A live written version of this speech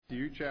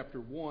Matthew chapter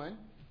 1.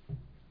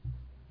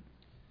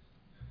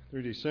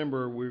 Through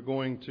December, we're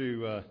going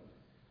to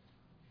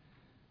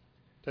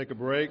take a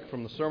break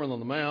from the Sermon on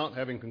the Mount.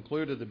 Having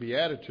concluded the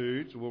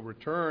Beatitudes, we'll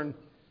return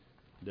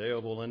Deo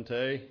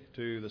Volente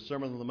to the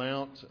Sermon on the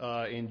Mount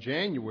in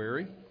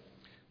January.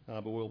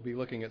 But we'll be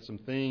looking at some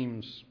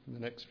themes in the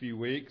next few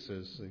weeks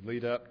as they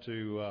lead up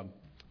to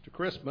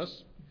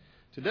Christmas.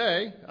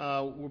 Today,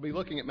 we'll be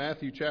looking at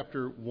Matthew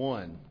chapter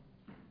 1.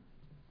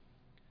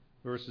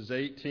 Verses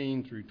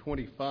 18 through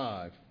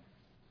 25.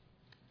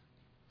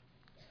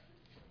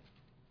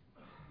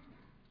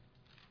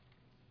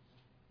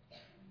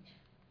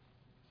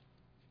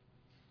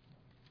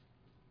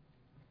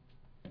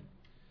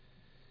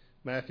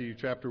 Matthew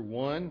chapter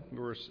 1,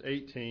 verse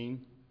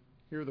 18.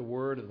 Hear the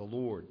word of the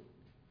Lord.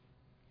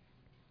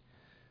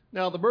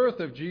 Now the birth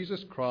of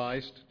Jesus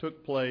Christ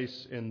took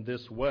place in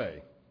this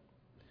way.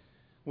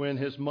 When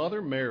his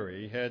mother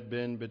Mary had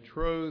been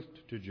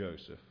betrothed to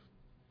Joseph,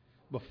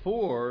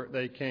 before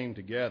they came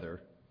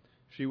together,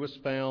 she was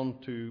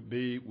found to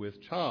be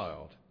with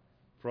child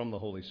from the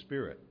Holy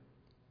Spirit.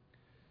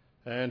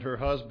 And her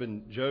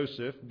husband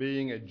Joseph,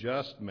 being a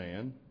just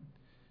man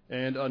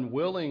and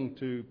unwilling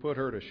to put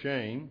her to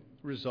shame,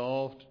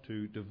 resolved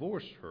to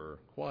divorce her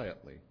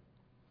quietly.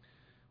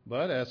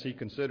 But as he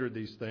considered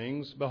these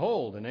things,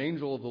 behold, an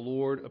angel of the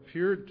Lord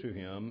appeared to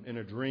him in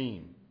a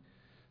dream,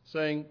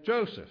 saying,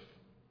 Joseph,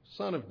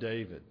 son of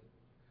David,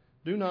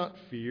 do not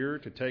fear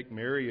to take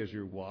Mary as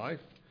your wife,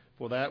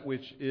 for that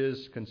which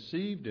is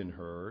conceived in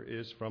her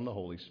is from the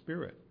Holy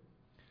Spirit.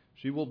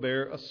 She will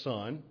bear a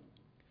son,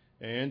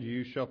 and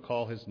you shall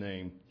call his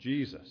name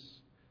Jesus,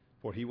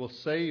 for he will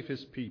save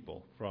his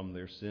people from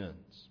their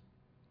sins.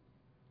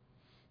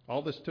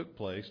 All this took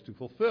place to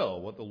fulfill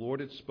what the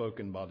Lord had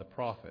spoken by the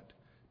prophet.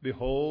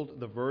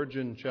 Behold, the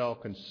virgin shall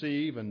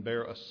conceive and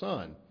bear a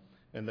son,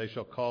 and they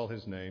shall call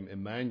his name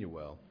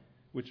Emmanuel,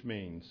 which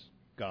means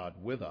God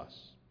with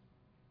us.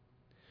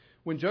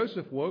 When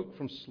Joseph woke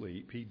from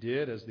sleep, he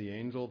did as the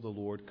angel of the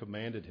Lord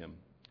commanded him.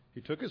 He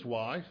took his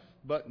wife,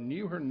 but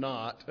knew her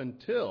not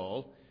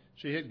until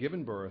she had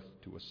given birth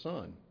to a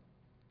son,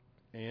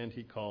 and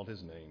he called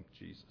his name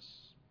Jesus.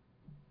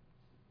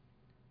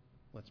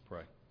 Let's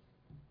pray.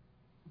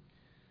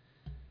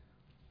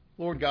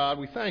 Lord God,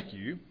 we thank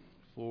you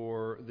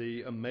for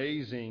the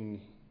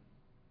amazing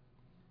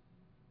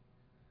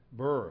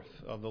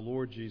birth of the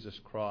Lord Jesus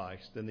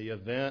Christ and the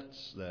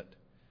events that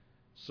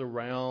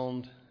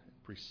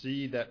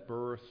precede that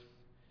birth,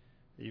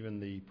 even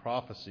the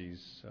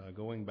prophecies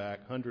going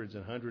back hundreds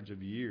and hundreds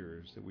of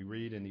years that we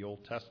read in the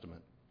Old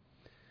Testament.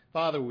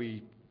 Father,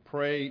 we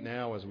pray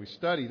now as we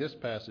study this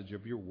passage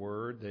of your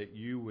word that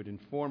you would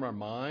inform our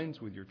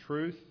minds with your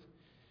truth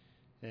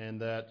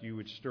and that you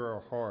would stir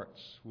our hearts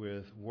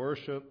with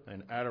worship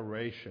and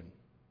adoration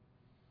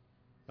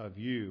of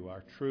you,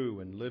 our true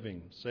and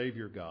living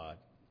Savior God.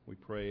 We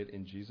pray it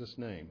in Jesus'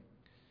 name.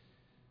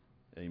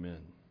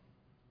 Amen.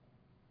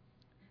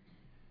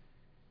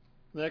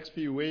 The next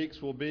few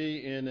weeks will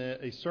be in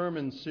a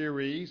sermon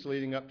series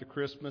leading up to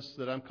Christmas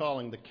that I'm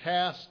calling The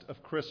Cast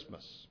of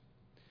Christmas.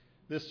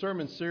 This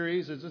sermon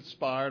series is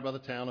inspired by the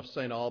town of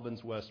St.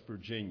 Albans, West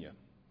Virginia.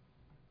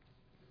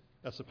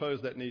 I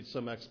suppose that needs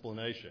some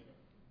explanation.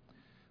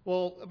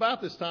 Well,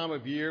 about this time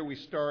of year, we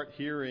start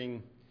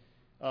hearing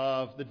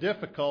of the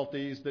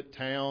difficulties that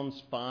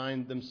towns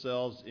find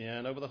themselves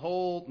in over the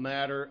whole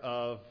matter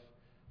of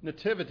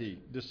nativity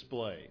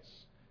displays.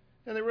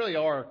 And they really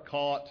are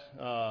caught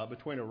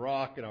between a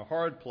rock and a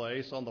hard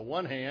place. On the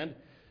one hand,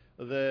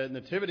 the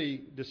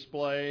nativity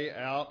display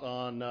out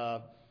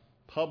on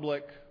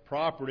public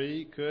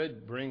property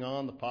could bring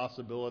on the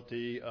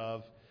possibility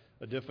of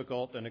a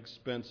difficult and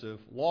expensive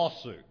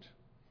lawsuit.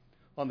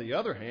 On the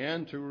other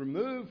hand, to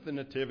remove the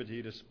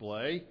nativity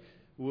display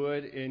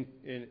would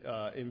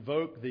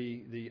invoke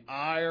the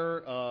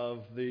ire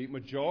of the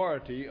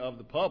majority of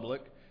the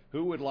public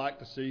who would like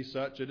to see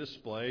such a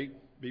display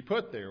be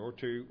put there or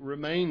to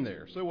remain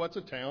there. So what's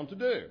a town to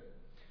do?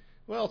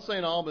 Well,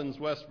 St. Albans,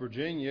 West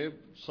Virginia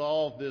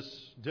solved this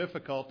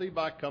difficulty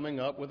by coming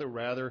up with a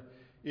rather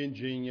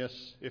ingenious,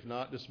 if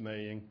not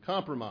dismaying,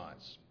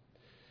 compromise.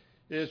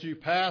 As you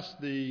pass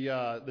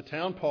the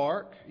town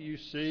park, you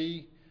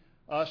see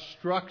a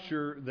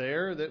structure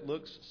there that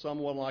looks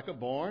somewhat like a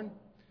barn.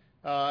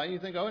 And you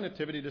think, oh, a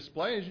nativity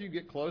display. As you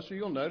get closer,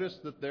 you'll notice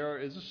that there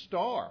is a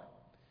star.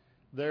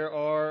 There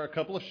are a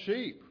couple of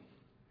sheep.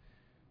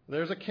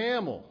 There's a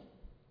camel.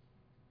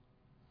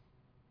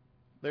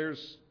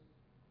 That's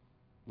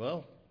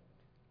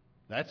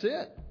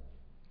it.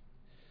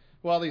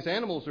 While these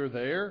animals are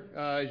there,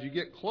 as you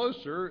get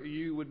closer,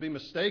 you would be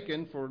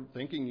mistaken for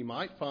thinking you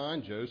might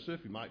find Joseph,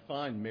 you might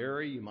find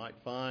Mary, you might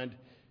find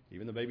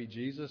even the baby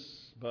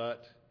Jesus,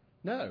 but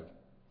no,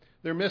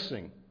 they're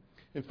missing.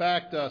 In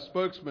fact, a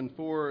spokesman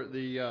for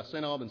the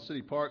St. Albans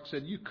City Park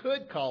said, you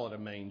could call it a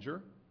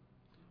manger.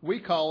 We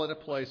call it a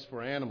place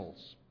for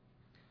animals.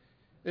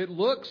 It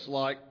looks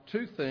like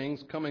two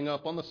things coming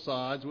up on the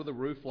sides with a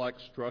roof-like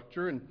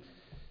structure, and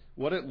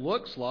What it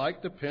looks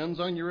like depends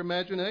on your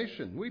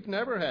imagination. We've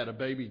never had a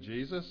baby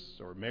Jesus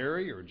or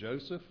Mary or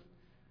Joseph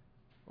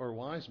or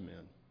wise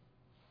men.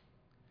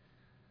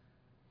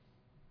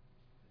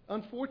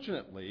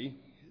 Unfortunately,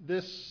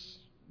 this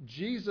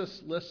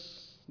Jesus-less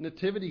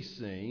nativity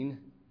scene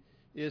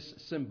is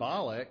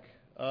symbolic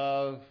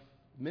of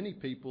many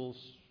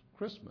people's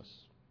Christmas.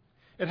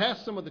 It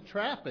has some of the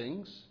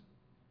trappings,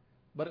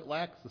 but it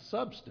lacks the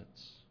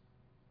substance.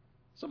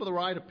 Some of the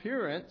right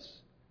appearance,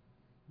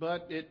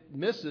 but it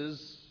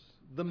misses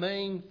the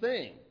main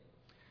thing.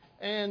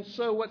 And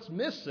so what's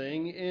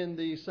missing in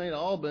the St.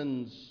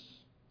 Albans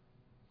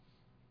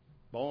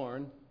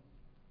barn,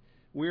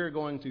 we're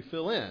going to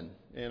fill in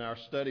our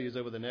studies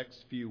over the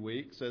next few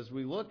weeks as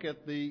we look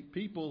at the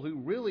people who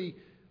really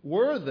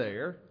were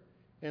there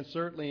and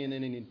certainly in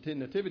any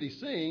nativity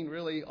scene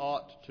really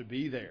ought to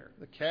be there,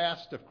 the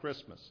cast of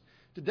Christmas.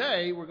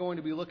 Today we're going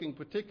to be looking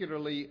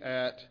particularly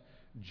at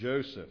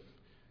Joseph.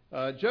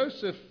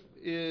 Joseph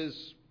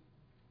is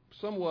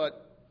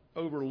somewhat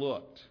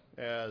overlooked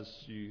as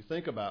you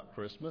think about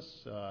Christmas,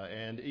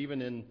 and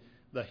even in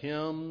the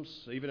hymns,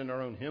 even in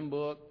our own hymn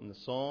book and the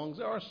songs,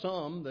 there are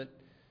some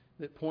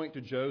that point to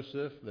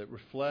Joseph, that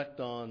reflect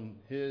on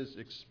his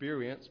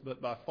experience,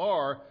 but by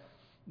far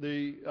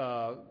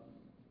the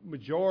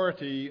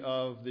majority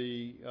of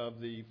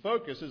the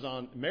focus is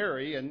on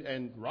Mary,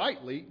 and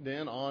rightly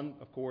then on,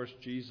 of course,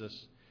 Jesus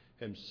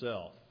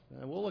himself.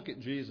 And we'll look at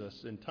Jesus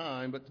in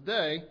time, but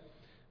today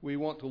we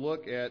want to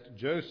look at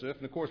Joseph.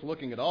 And of course,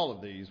 looking at all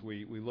of these,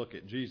 we look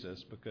at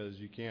Jesus, because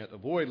you can't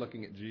avoid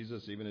looking at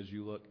Jesus even as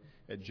you look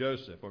at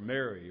Joseph or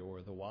Mary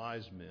or the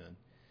wise men.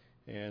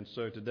 And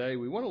so today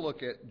we want to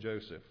look at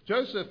Joseph.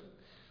 Joseph,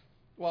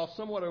 while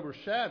somewhat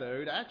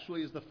overshadowed,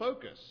 actually is the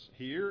focus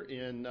here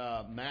in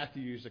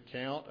Matthew's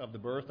account of the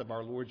birth of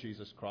our Lord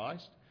Jesus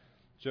Christ.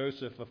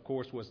 Joseph, of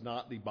course, was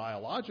not the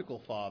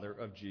biological father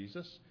of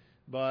Jesus,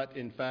 but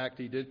in fact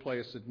he did play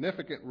a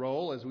significant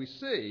role, as we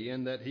see,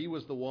 in that he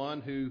was the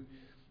one who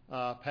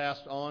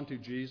passed on to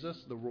Jesus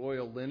the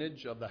royal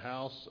lineage of the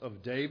house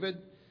of David.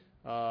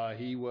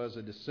 He was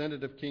a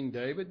descendant of King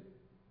David,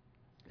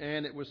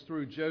 and it was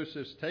through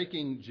Joseph's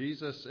taking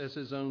Jesus as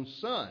his own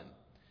son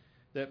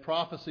that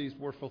prophecies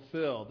were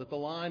fulfilled, that the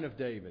line of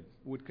David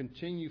would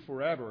continue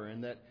forever,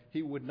 and that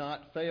he would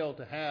not fail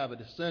to have a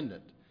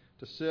descendant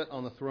to sit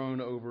on the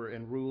throne over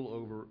and rule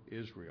over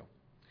Israel.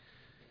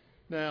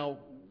 Now,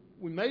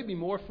 we may be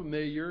more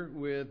familiar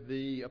with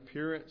the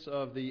appearance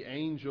of the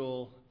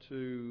angel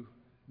to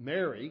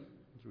Mary,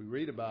 as we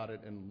read about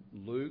it in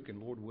Luke,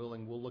 and Lord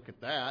willing, we'll look at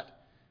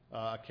that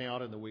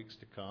account in the weeks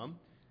to come.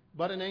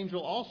 But an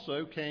angel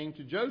also came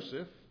to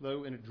Joseph,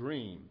 though in a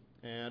dream,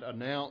 and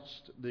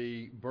announced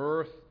the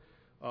birth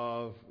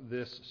of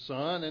this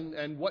son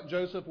and what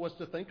Joseph was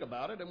to think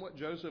about it and what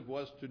Joseph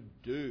was to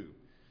do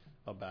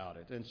about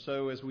it. And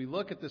so as we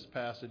look at this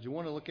passage, you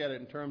want to look at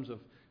it in terms of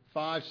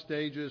 5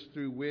 stages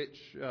through which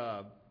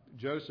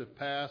Joseph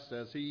passed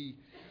as he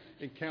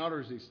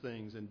encounters these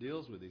things and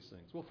deals with these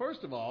things. Well,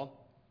 first of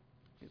all,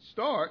 it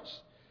starts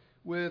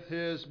with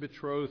his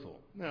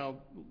betrothal. Now,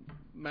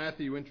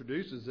 Matthew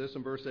introduces this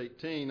in verse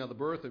 18. Now, the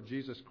birth of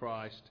Jesus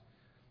Christ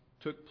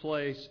took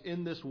place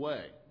in this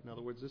way. In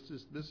other words,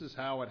 this is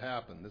how it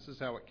happened. This is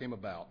how it came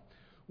about.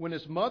 When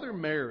his mother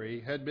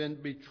Mary had been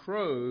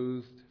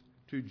betrothed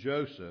to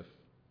Joseph,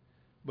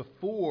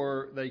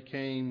 before they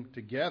came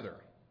together,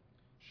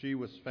 she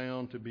was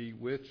found to be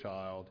with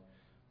child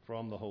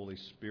from the Holy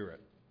Spirit.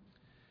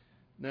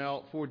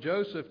 Now, for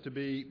Joseph to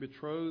be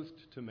betrothed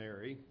to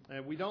Mary,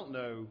 and we don't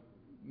know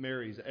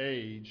Mary's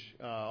age,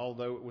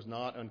 although it was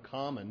not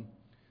uncommon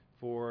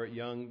for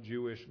young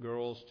Jewish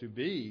girls to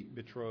be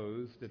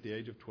betrothed at the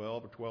age of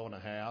 12 or 12 and a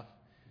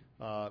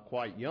half,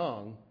 quite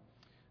young.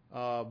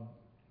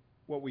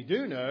 What we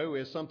do know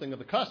is something of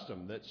the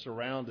custom that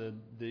surrounded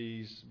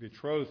these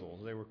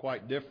betrothals. They were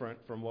quite different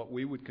from what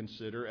we would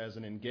consider as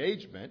an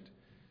engagement.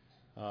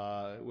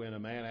 When a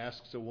man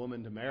asks a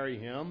woman to marry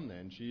him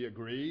and she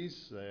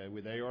agrees,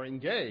 they are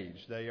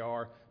engaged. They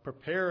are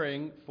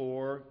preparing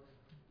for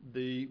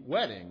the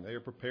wedding. They are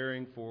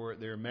preparing for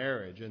their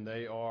marriage, and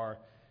they are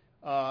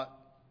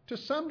to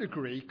some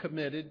degree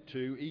committed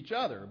to each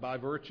other by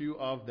virtue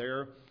of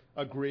their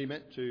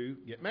agreement to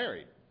get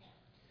married.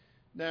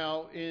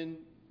 Now, in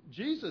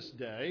Jesus'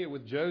 day,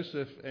 with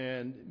Joseph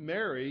and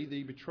Mary,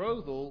 the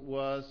betrothal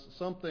was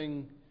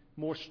something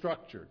more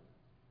structured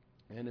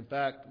and, in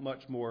fact, much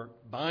more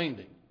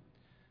binding.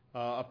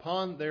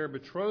 Upon their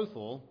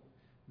betrothal,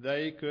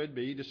 they could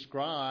be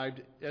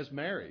described as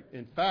married.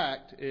 In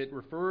fact, it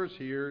refers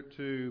here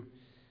to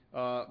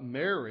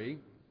Mary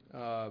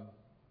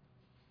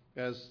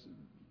as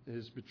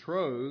his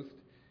betrothed,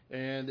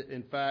 and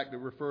in fact, it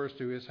refers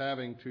to his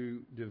having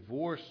to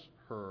divorce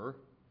her,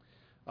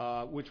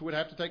 which would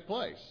have to take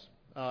place.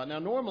 Now,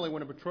 normally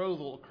when a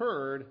betrothal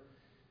occurred,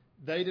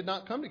 they did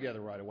not come together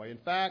right away. In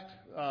fact,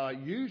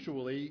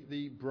 usually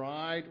the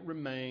bride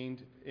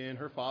remained in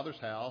her father's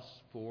house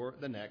for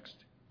the next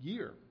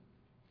year.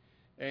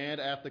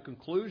 And at the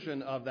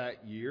conclusion of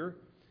that year,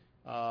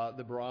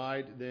 the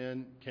bride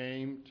then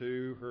came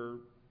to her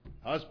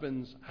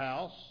husband's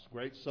house.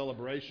 Great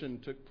celebration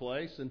took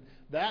place, and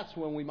that's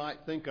when we might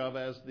think of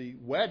as the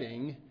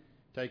wedding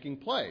taking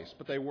place.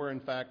 But they were, in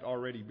fact,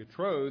 already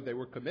betrothed. They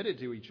were committed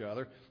to each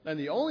other. And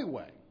the only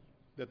way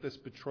that this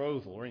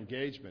betrothal or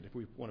engagement, if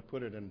we want to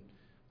put it in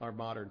our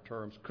modern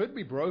terms, could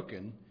be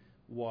broken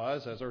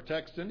was, as our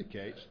text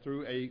indicates,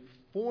 through a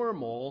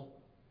formal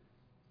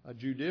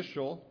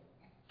judicial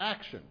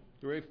action,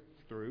 through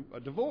a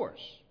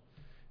divorce.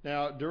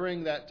 Now,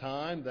 during that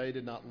time, they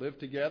did not live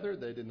together.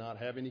 They did not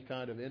have any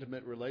kind of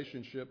intimate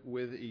relationship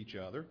with each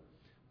other.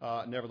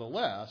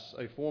 Nevertheless,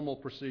 a formal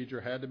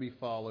procedure had to be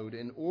followed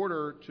in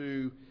order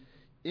to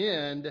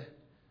end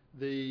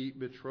the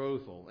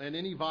betrothal. And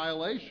any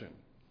violation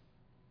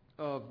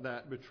of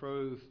that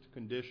betrothed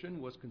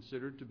condition was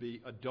considered to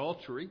be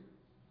adultery,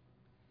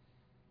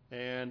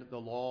 and the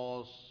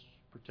laws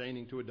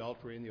pertaining to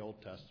adultery in the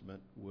Old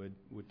Testament would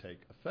take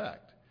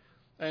effect.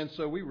 And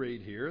so we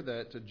read here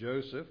that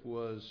Joseph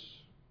was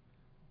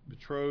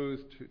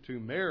betrothed to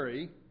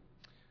Mary,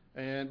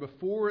 and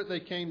before they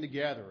came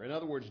together, in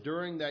other words,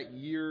 during that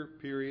year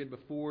period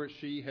before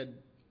she had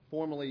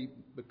formally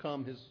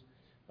become his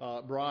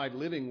bride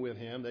living with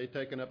him, they'd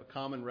taken up a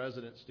common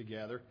residence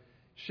together,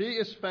 she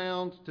is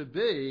found to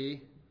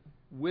be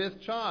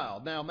with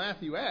child. Now,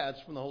 Matthew adds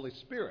from the Holy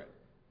Spirit,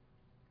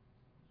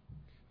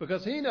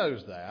 because he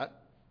knows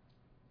that.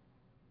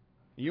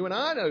 You and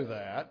I know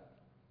that.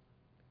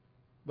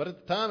 But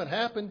at the time it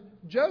happened,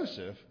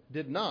 Joseph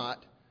did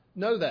not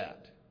know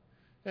that.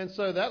 And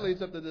so that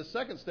leads up to the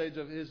second stage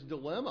of his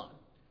dilemma.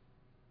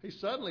 He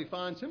suddenly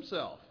finds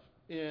himself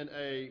in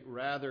a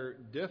rather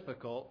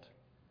difficult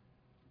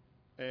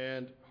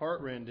and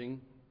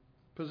heartrending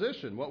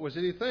position. What was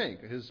it he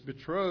think? His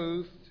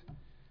betrothed,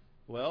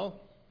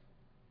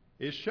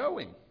 is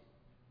showing.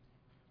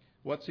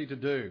 What's he to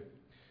do?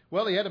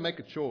 Well, he had to make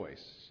a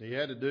choice. He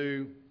had to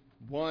do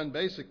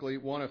basically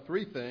one of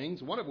three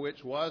things, one of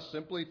which was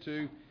simply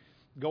to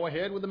go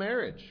ahead with the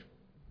marriage.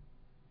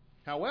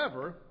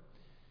 However,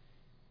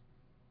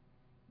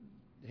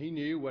 he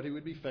knew what he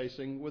would be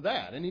facing with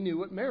that, and he knew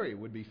what Mary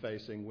would be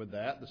facing with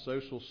that, the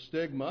social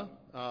stigma,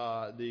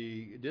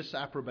 the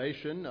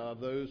disapprobation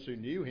of those who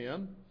knew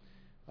him,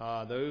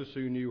 those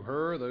who knew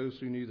her, those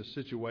who knew the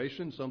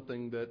situation,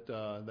 something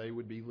that they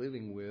would be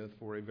living with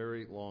for a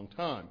very long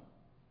time.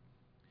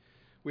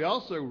 We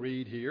also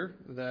read here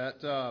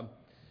that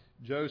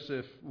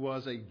Joseph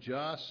was a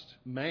just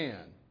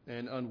man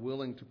and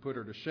unwilling to put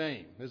her to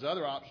shame. His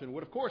other option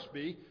would, of course,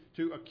 be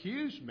to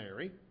accuse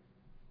Mary,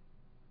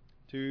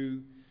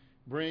 to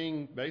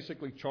bring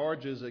basically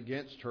charges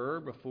against her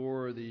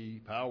before the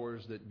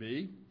powers that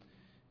be,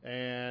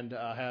 and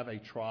have a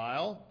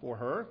trial for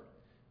her.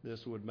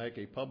 This would make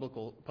a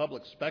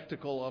public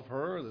spectacle of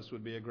her. This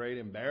would be a great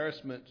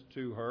embarrassment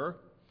to her.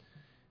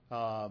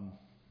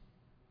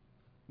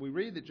 We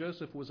read that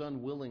Joseph was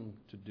unwilling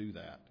to do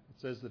that.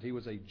 It says that he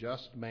was a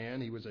just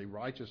man. He was a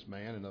righteous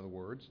man, in other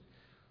words.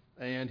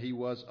 And he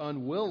was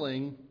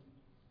unwilling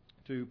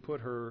to put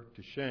her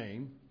to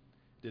shame,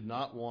 did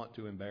not want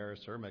to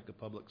embarrass her, make a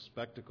public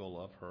spectacle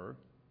of her.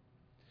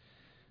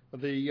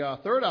 The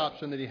third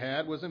option that he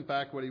had was, in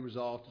fact, what he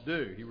resolved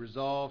to do. He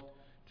resolved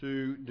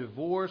to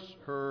divorce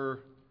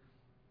her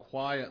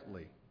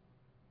quietly.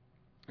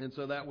 And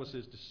so that was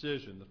his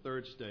decision, the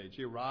third stage.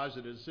 He arrives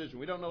at a decision.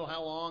 We don't know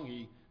how long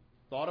he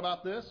thought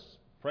about this,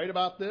 prayed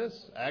about this,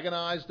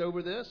 agonized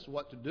over this,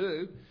 what to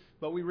do.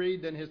 But we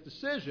read then his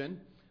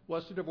decision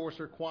was to divorce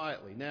her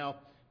quietly. Now,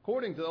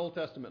 according to the Old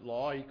Testament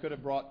law, he could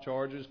have brought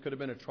charges, could have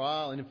been a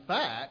trial, and in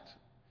fact,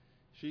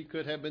 she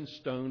could have been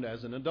stoned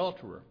as an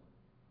adulterer.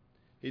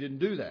 He didn't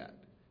do that.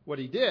 What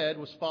he did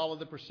was follow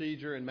the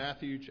procedure in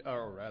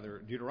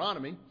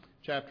Deuteronomy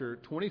chapter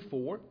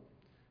 24,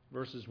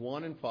 verses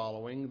 1 and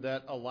following,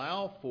 that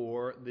allow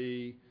for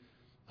the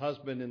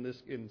husband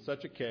in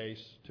such a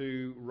case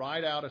to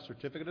write out a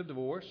certificate of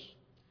divorce,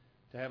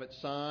 to have it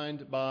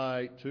signed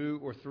by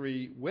 2 or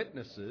 3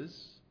 witnesses,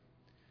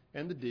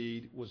 and the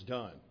deed was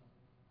done.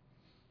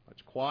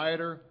 Much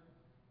quieter,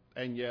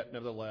 and yet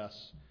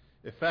nevertheless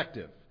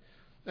effective.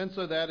 And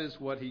so that is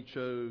what he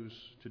chose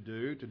to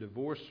do, to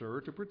divorce her,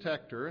 to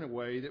protect her in a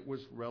way that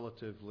was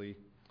relatively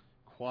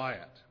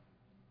quiet.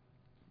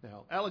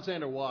 Now,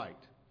 Alexander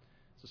White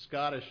is a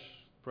Scottish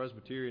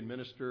Presbyterian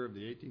minister of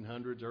the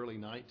 1800s, early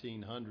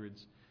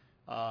 1900s.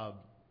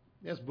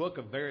 He has a book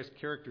of various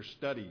character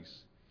studies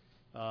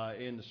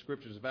in the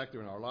Scriptures. In fact,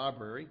 they're in our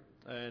library.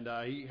 And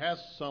he has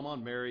some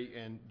on Mary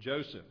and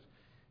Joseph.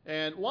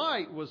 And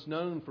White was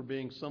known for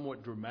being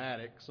somewhat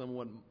dramatic, some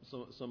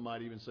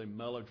might even say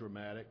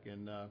melodramatic,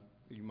 and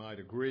you might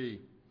agree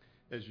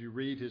as you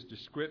read his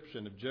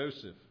description of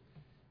Joseph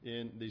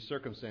in these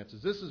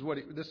circumstances. This is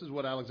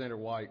what Alexander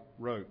White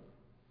wrote.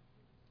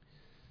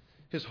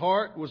 His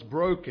heart was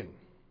broken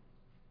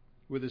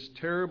with his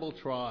terrible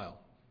trial,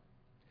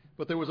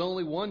 but there was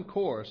only one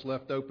course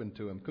left open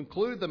to him.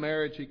 Conclude the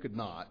marriage he could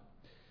not,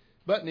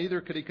 but neither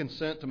could he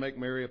consent to make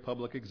Mary a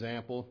public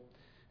example.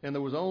 And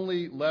there was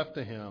only left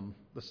to him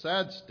the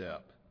sad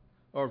step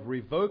of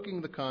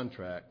revoking the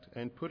contract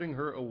and putting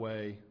her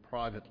away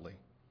privately.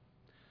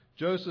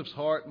 Joseph's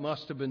heart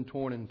must have been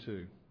torn in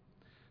two.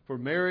 For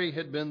Mary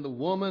had been the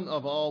woman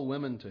of all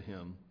women to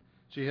him.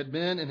 She had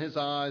been, in his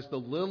eyes, the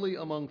lily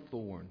among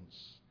thorns.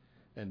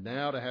 And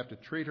now to have to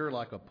treat her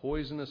like a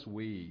poisonous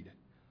weed,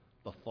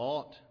 the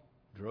thought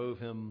drove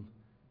him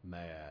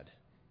mad.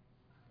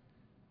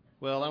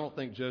 Well, I don't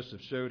think Joseph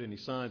showed any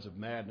signs of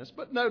madness,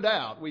 but no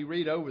doubt we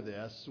read over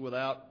this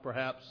without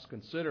perhaps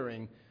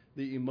considering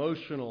the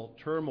emotional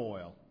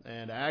turmoil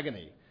and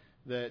agony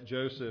that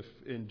Joseph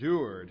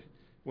endured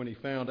when he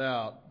found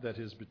out that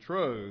his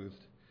betrothed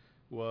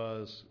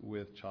was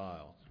with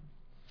child.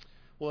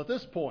 Well, at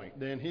this point,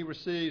 then, he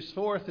receives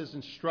forth his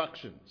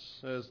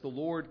instructions as the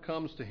Lord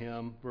comes to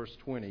him, verse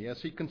 20.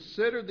 As he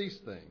considered these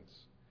things,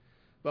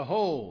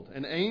 behold,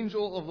 an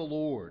angel of the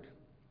Lord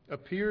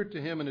appeared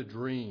to him in a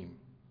dream,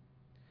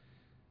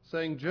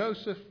 saying,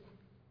 Joseph,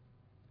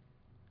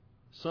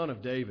 son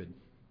of David,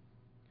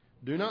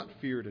 do not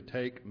fear to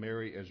take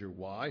Mary as your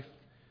wife,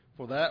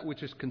 for that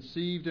which is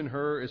conceived in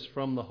her is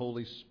from the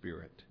Holy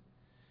Spirit.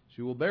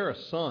 She will bear a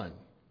son.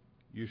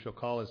 You shall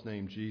call his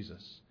name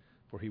Jesus,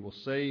 for he will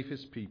save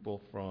his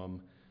people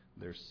from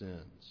their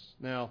sins.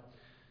 Now,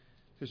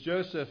 as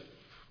Joseph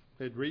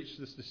had reached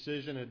this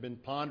decision, had been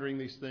pondering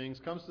these things,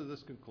 comes to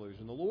this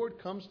conclusion. The Lord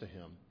comes to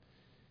him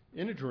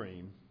in a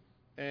dream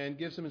and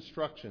gives him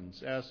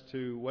instructions as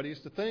to what he is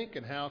to think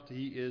and how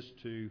he is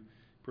to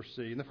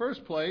proceed. In the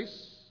first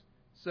place,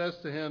 says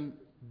to him,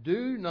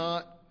 do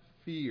not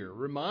fear,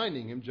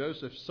 reminding him,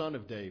 Joseph, son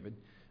of David,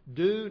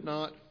 do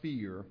not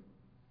fear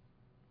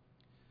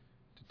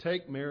to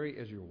take Mary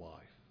as your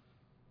wife.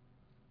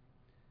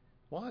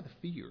 Why the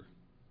fear?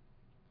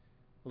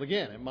 Well,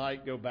 again, it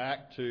might go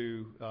back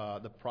to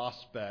the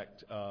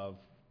prospect of,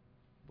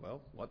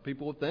 well, what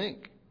people would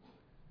think.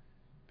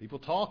 People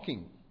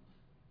talking.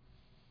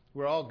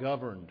 We're all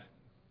governed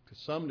to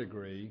some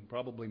degree,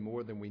 probably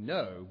more than we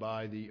know,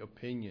 by the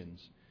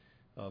opinions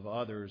of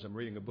others. I'm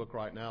reading a book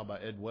right now by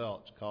Ed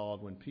Welch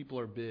called When People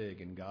Are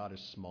Big and God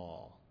is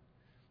Small.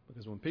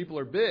 Because when people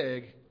are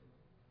big,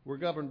 we're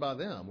governed by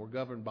them. We're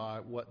governed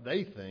by what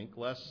they think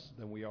less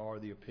than we are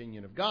the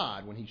opinion of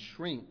God when he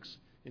shrinks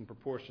in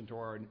proportion to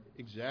our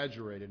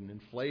exaggerated and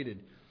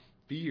inflated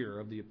fear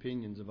of the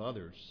opinions of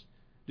others.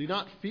 Do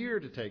not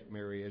fear to take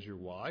Mary as your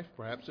wife.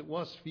 Perhaps it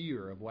was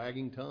fear of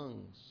wagging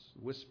tongues,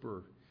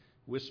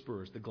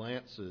 whispers, the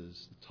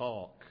glances, the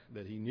talk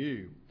that he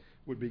knew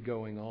would be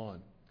going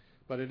on.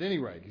 But at any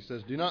rate, he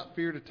says, do not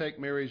fear to take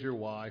Mary as your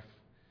wife.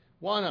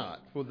 Why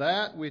not? For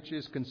that which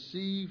is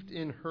conceived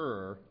in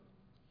her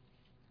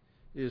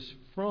is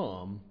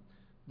from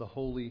the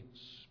Holy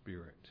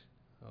Spirit.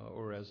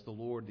 Or as the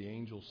Lord, the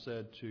angel,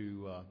 said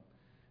to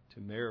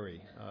Mary,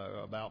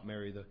 about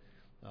Mary, the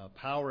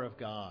power of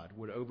God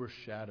would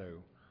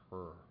overshadow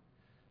her.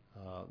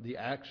 The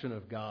action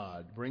of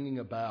God bringing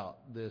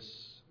about this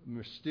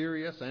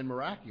mysterious and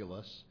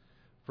miraculous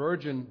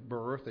virgin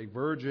birth, a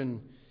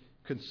virgin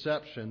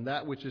conception.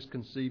 That which is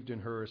conceived in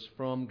her is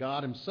from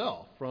God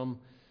himself, from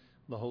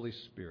the Holy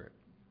Spirit.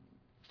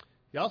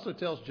 He also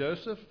tells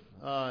Joseph,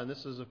 and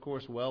this is, of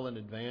course, well in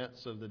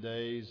advance of the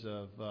days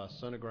of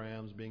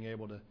sonograms, being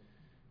able to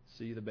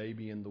see the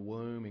baby in the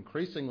womb,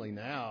 increasingly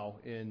now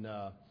in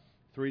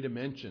 3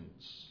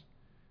 dimensions,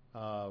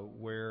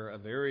 where a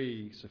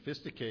very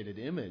sophisticated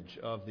image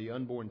of the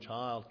unborn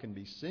child can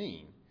be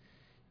seen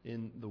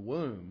in the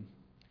womb.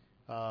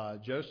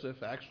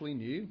 Joseph actually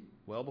knew,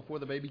 well before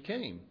the baby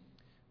came,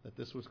 that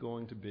this was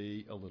going to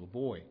be a little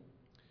boy.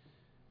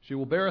 She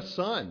will bear a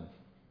son,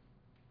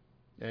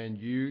 and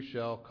you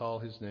shall call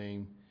his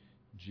name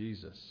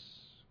Jesus.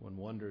 One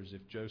wonders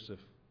if Joseph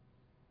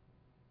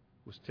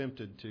was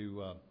tempted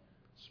to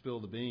spill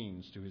the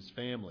beans to his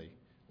family,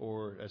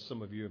 or, as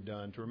some of you have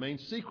done, to remain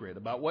secret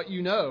about what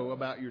you know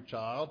about your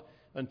child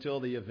until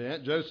the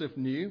event. Joseph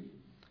knew,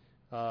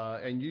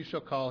 and you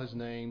shall call his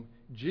name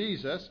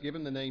Jesus,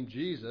 given the name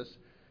Jesus,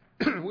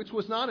 which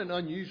was not an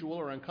unusual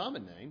or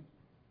uncommon name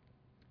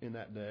in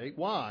that day.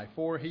 Why?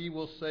 For he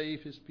will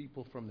save his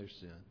people from their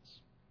sins.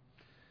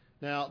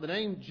 Now, the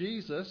name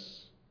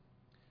Jesus,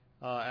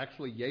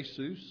 actually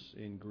Jesus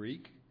in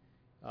Greek,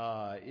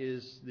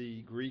 is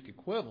the Greek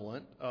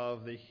equivalent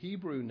of the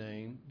Hebrew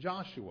name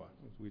Joshua,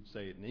 as we'd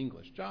say it in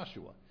English,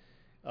 Joshua,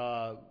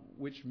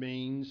 which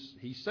means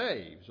he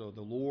saves, or the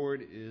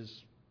Lord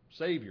is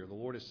Savior, the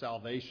Lord is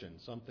salvation,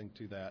 something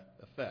to that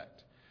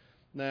effect.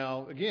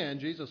 Now, again,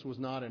 Jesus was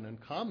not an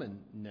uncommon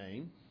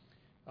name.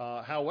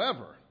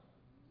 However,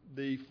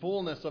 the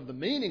fullness of the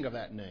meaning of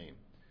that name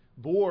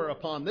bore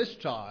upon this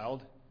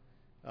child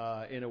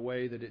in a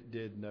way that it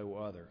did no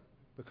other.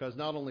 Because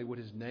not only would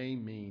his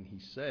name mean he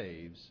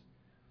saves,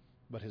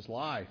 but his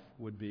life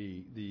would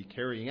be the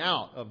carrying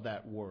out of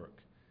that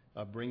work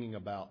of bringing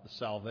about the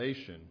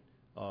salvation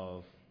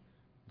of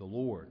the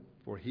Lord.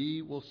 For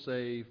he will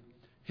save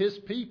his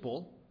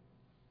people,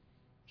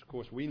 which of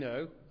course we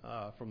know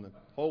from the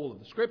whole of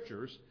the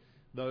Scriptures,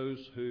 those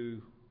who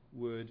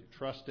would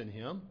trust in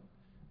him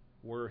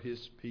were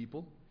his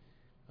people.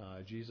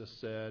 Jesus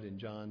said in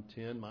John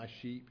 10, my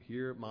sheep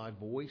hear my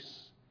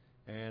voice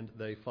and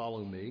they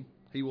follow me.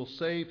 He will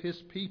save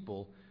his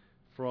people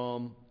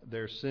from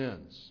their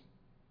sins.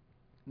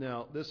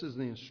 Now, this is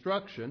the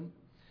instruction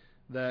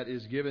that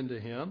is given to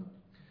him.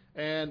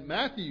 And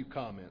Matthew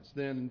comments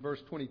then in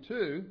verse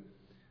 22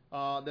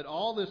 that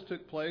all this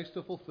took place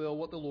to fulfill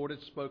what the Lord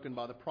had spoken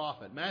by the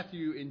prophet.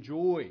 Matthew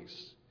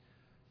enjoys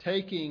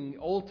taking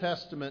Old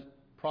Testament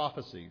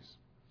prophecies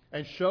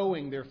and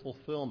showing their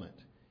fulfillment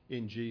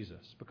in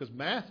Jesus, because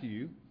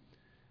Matthew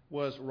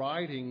was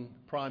writing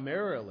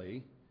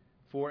primarily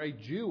for a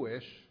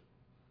Jewish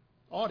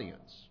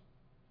audience.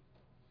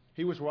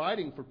 He was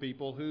writing for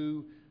people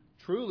who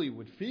truly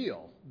would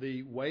feel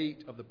the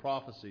weight of the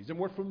prophecies and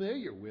were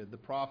familiar with the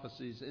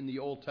prophecies in the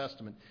Old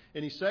Testament.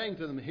 And he's saying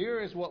to them, here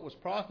is what was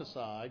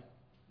prophesied,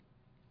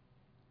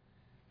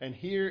 and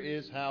here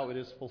is how it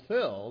is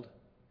fulfilled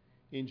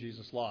in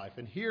Jesus' life.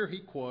 And here he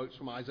quotes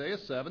from Isaiah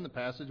 7, the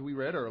passage we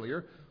read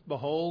earlier,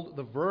 "Behold,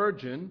 the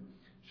virgin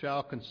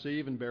shall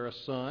conceive and bear a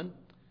son,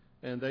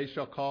 and they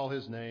shall call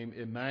his name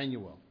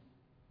Emmanuel."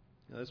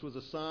 Now, this was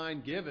a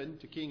sign given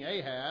to King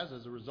Ahaz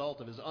as a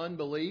result of his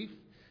unbelief,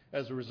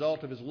 as a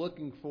result of his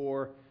looking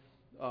for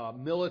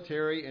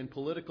military and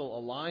political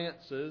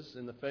alliances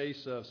in the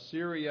face of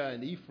Syria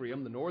and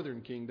Ephraim, the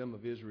northern kingdom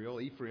of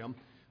Israel. Ephraim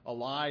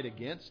allied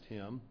against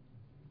him.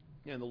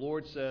 And the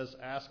Lord says,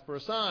 ask for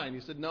a sign.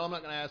 He said, no, I'm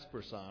not going to ask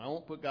for a sign. I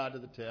won't put God to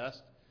the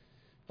test.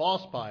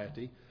 False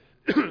piety.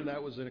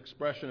 That was an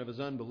expression of his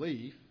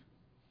unbelief.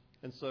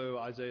 And so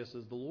Isaiah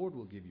says, the Lord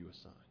will give you a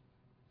sign.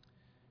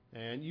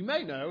 And you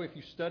may know, if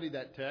you study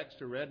that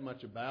text or read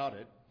much about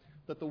it,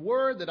 that the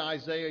word that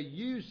Isaiah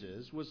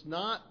uses was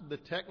not the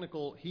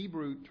technical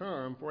Hebrew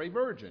term for a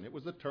virgin. It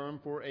was the term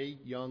for a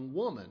young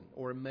woman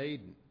or a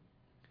maiden.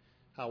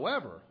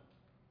 However,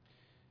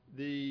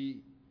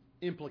 the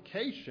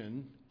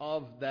implication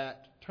of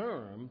that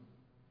term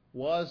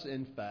was,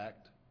 in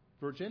fact,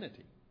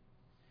 virginity.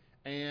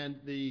 And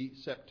the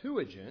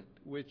Septuagint,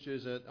 which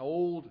is an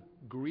old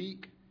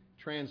Greek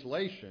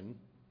translation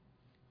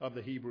of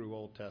the Hebrew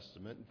Old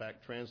Testament, in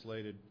fact,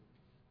 translated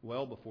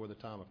well before the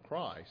time of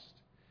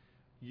Christ,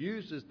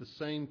 uses the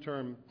same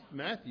term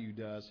Matthew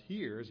does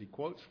here, as he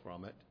quotes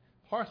from it,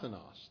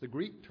 parthenos, the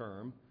Greek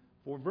term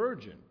for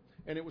virgin.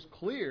 And it was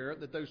clear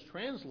that those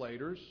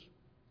translators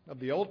of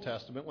the Old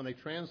Testament, when they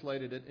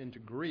translated it into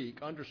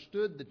Greek,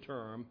 understood the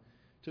term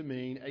to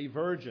mean a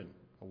virgin,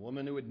 a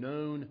woman who had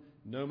known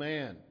no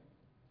man.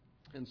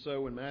 And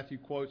so when Matthew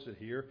quotes it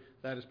here,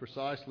 that is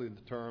precisely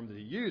the term that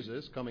he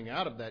uses coming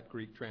out of that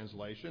Greek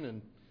translation.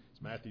 And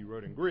as Matthew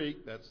wrote in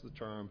Greek, that's the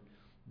term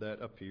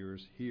that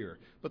appears here.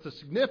 But the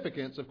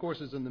significance, of course,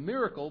 is in the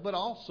miracle, but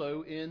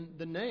also in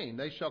the name.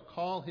 They shall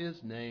call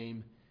his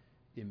name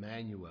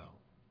Emmanuel.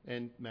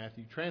 And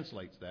Matthew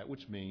translates that,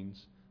 which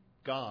means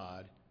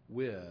God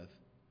with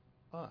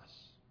us.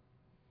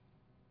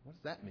 What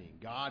does that mean?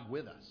 God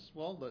with us.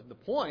 Well, the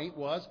point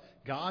was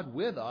God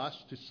with us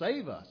to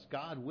save us.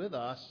 God with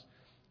us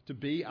to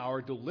be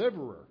our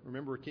deliverer.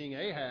 Remember, King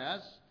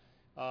Ahaz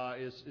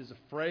is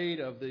afraid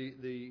of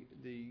the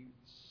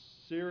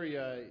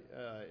Syria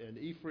and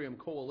Ephraim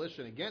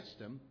coalition against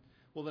him.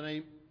 Well, the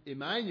name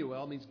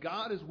Emmanuel means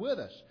God is with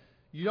us.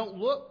 You don't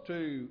look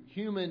to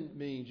human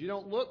means. You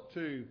don't look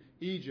to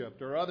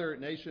Egypt or other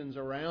nations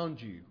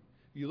around you.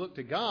 You look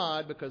to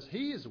God because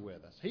He is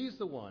with us. He's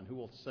the one who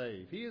will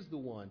save. He is the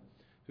one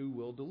who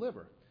will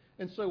deliver.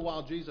 And so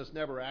while Jesus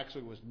never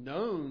actually was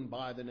known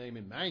by the name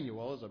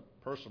Emmanuel as a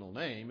personal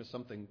name, as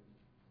something,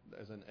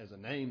 as a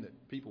name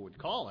that people would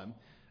call him,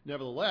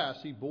 nevertheless,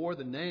 He bore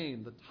the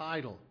name, the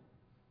title,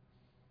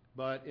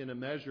 but in a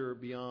measure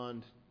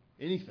beyond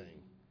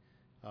anything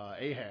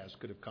Ahaz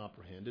could have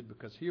comprehended,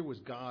 because here was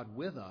God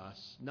with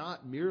us,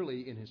 not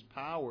merely in His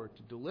power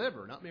to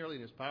deliver, not merely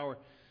in His power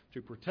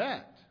to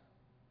protect,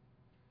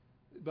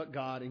 but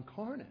God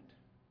incarnate.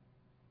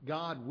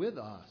 God with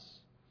us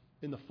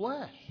in the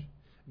flesh.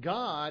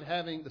 God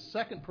having the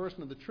second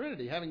person of the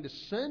Trinity, having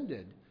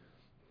descended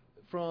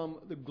from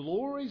the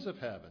glories of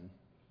heaven,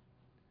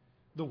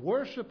 the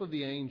worship of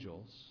the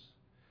angels,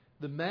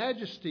 the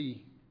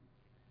majesty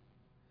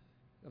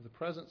of the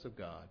presence of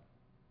God,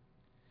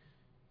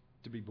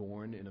 to be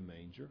born in a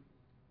manger,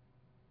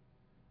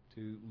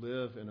 to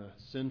live in a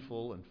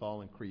sinful and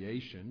fallen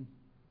creation,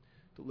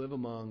 to live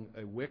among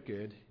a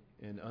wicked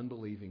and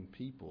unbelieving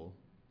people,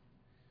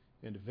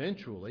 and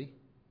eventually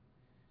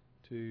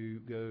to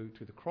go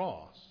to the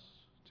cross,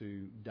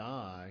 to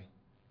die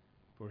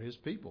for His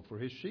people, for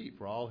His sheep,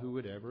 for all who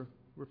would ever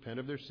repent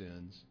of their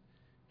sins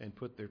and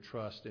put their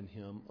trust in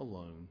Him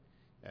alone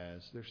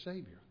as their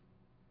Savior.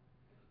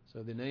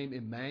 So the name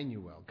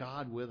Emmanuel,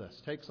 God with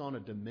us, takes on a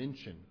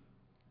dimension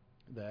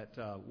that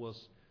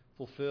was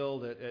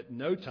fulfilled at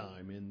no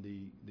time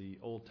in the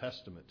Old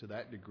Testament to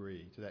that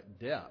degree, to that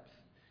depth,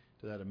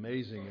 to that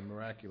amazing and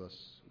miraculous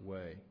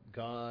way.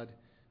 God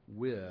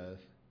with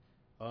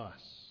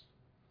us.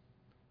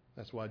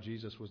 That's why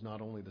Jesus was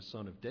not only the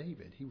Son of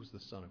David, He was the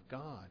Son of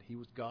God. He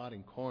was God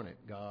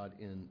incarnate, God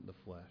in the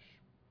flesh.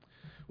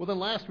 Well, then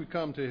last we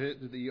come to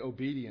the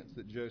obedience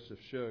that Joseph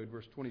showed.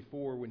 Verse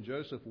 24, when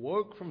Joseph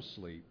woke from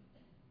sleep,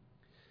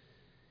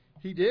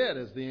 he did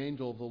as the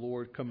angel of the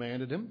Lord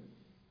commanded him.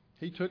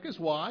 He took his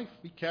wife,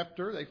 he kept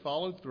her, they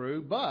followed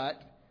through,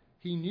 but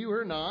he knew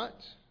her not.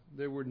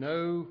 There's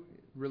no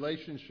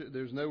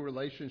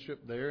relationship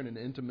there in an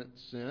intimate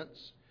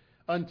sense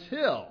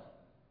until,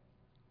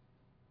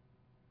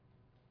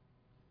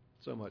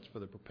 so much for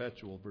the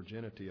perpetual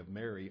virginity of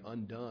Mary,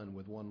 undone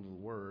with one little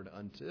word,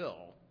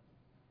 until.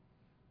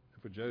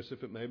 For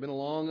Joseph, it may have been a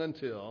long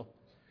until,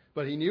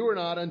 but he knew her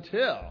not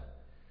until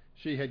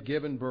she had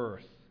given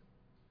birth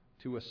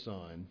to a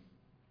son.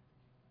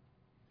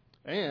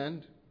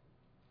 And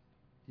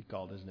he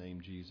called his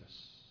name Jesus.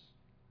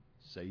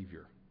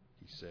 Savior.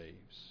 He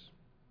saves.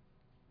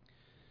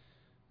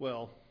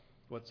 Well,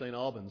 what St.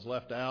 Albans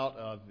left out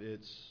of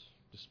its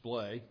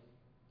display,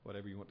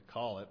 whatever you want to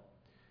call it,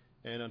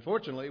 and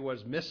unfortunately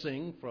was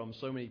missing from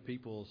so many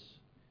people's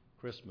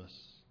Christmas,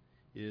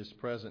 is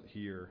present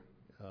here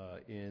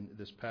in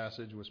this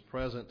passage, was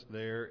present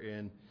there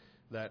in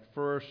that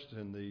first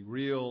and the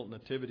real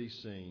nativity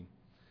scene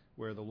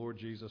where the Lord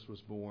Jesus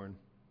was born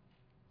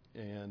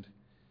and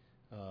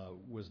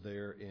was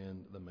there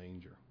in the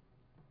manger.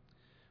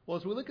 Well,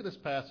 as we look at this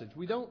passage,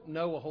 we don't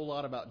know a whole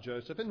lot about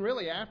Joseph. And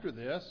really after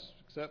this,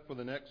 except for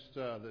the next,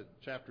 the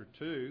chapter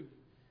 2,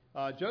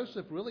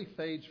 Joseph really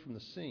fades from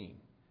the scene.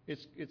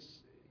 It's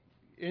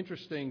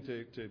interesting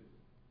to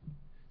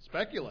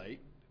speculate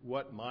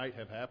what might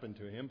have happened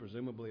to him.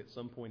 Presumably at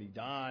some point he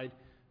died.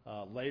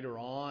 Later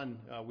on,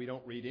 we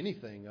don't read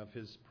anything of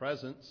his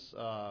presence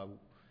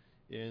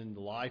in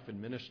the life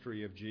and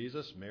ministry of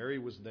Jesus. Mary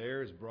was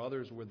there, his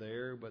brothers were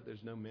there, but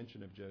there's no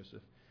mention of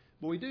Joseph.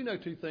 But we do know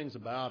two things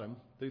about him,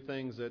 two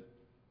things that,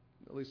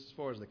 at least as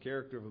far as the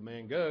character of a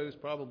man goes,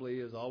 probably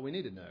is all we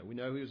need to know. We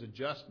know he was a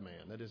just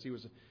man. That is, he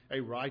was a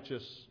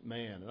righteous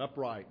man, an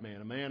upright man,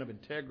 a man of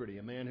integrity,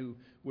 a man who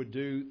would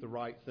do the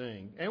right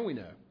thing. And we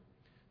know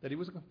that he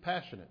was a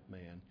compassionate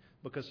man,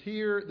 because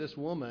here this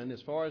woman,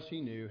 as far as he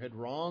knew, had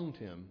wronged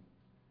him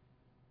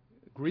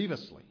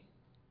grievously.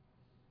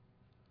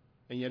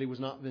 And yet he was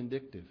not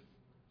vindictive.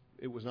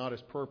 It was not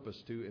his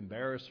purpose to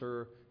embarrass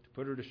her, to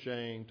put her to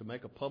shame, to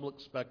make a public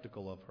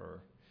spectacle of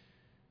her,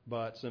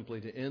 but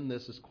simply to end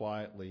this as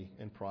quietly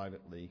and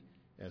privately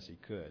as he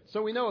could.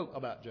 So we know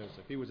about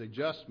Joseph. He was a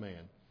just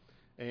man,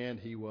 and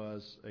he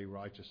was a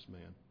righteous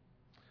man.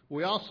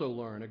 We also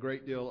learn a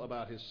great deal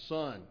about his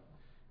son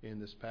in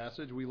this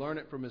passage. We learn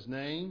it from his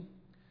name,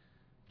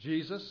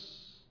 Jesus.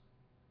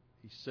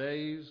 He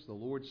saves, the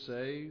Lord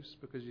saves,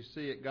 because you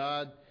see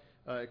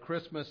at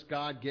Christmas,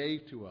 God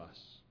gave to us,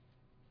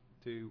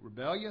 to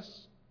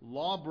rebellious,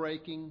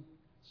 law-breaking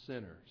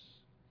sinners,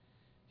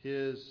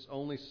 His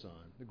only Son,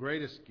 the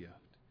greatest gift,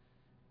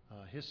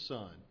 His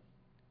Son,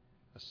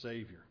 a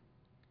Savior.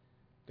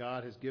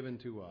 God has given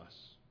to us,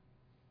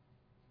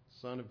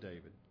 Son of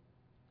David,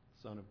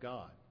 Son of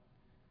God,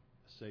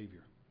 a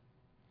Savior.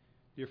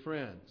 Dear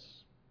friends,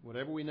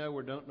 whatever we know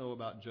or don't know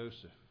about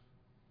Joseph,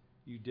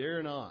 you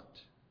dare not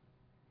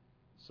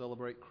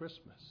celebrate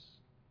Christmas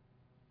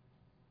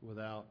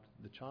without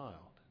the child,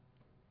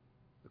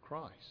 the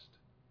Christ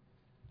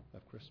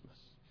of Christmas.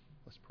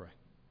 Let's pray.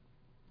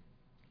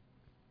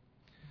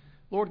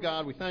 Lord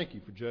God, we thank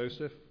you for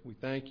Joseph. We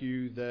thank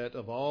you that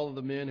of all of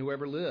the men who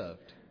ever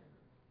lived,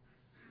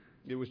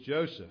 it was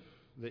Joseph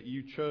that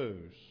you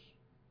chose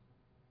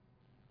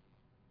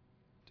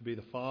to be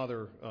the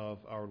father of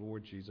our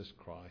Lord Jesus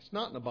Christ.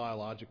 Not in a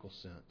biological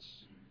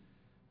sense,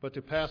 but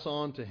to pass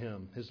on to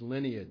him his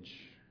lineage,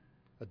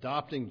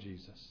 adopting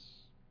Jesus,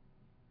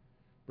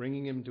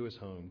 bringing him to his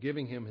home,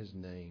 giving him his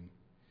name,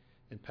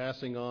 and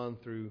passing on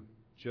through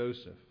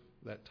Joseph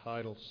that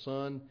title,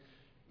 Son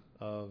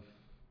of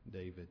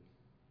David.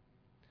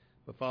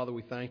 But Father,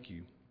 we thank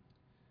you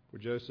for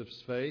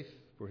Joseph's faith,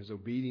 for his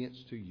obedience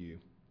to you.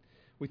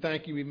 We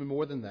thank you even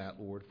more than that,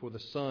 Lord, for the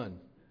Son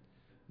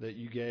that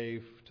you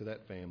gave to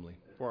that family,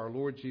 for our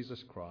Lord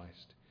Jesus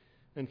Christ.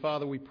 And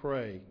Father, we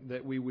pray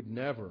that we would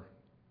never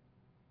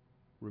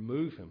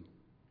remove him,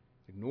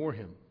 ignore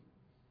him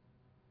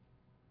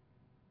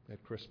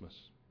at Christmas,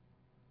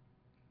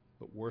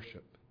 but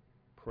worship,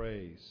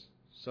 praise,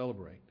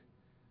 celebrate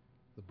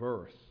the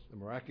birth, the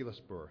miraculous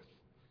birth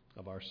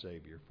of our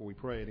Savior. For we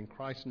pray it in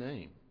Christ's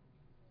name.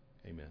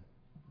 Amen.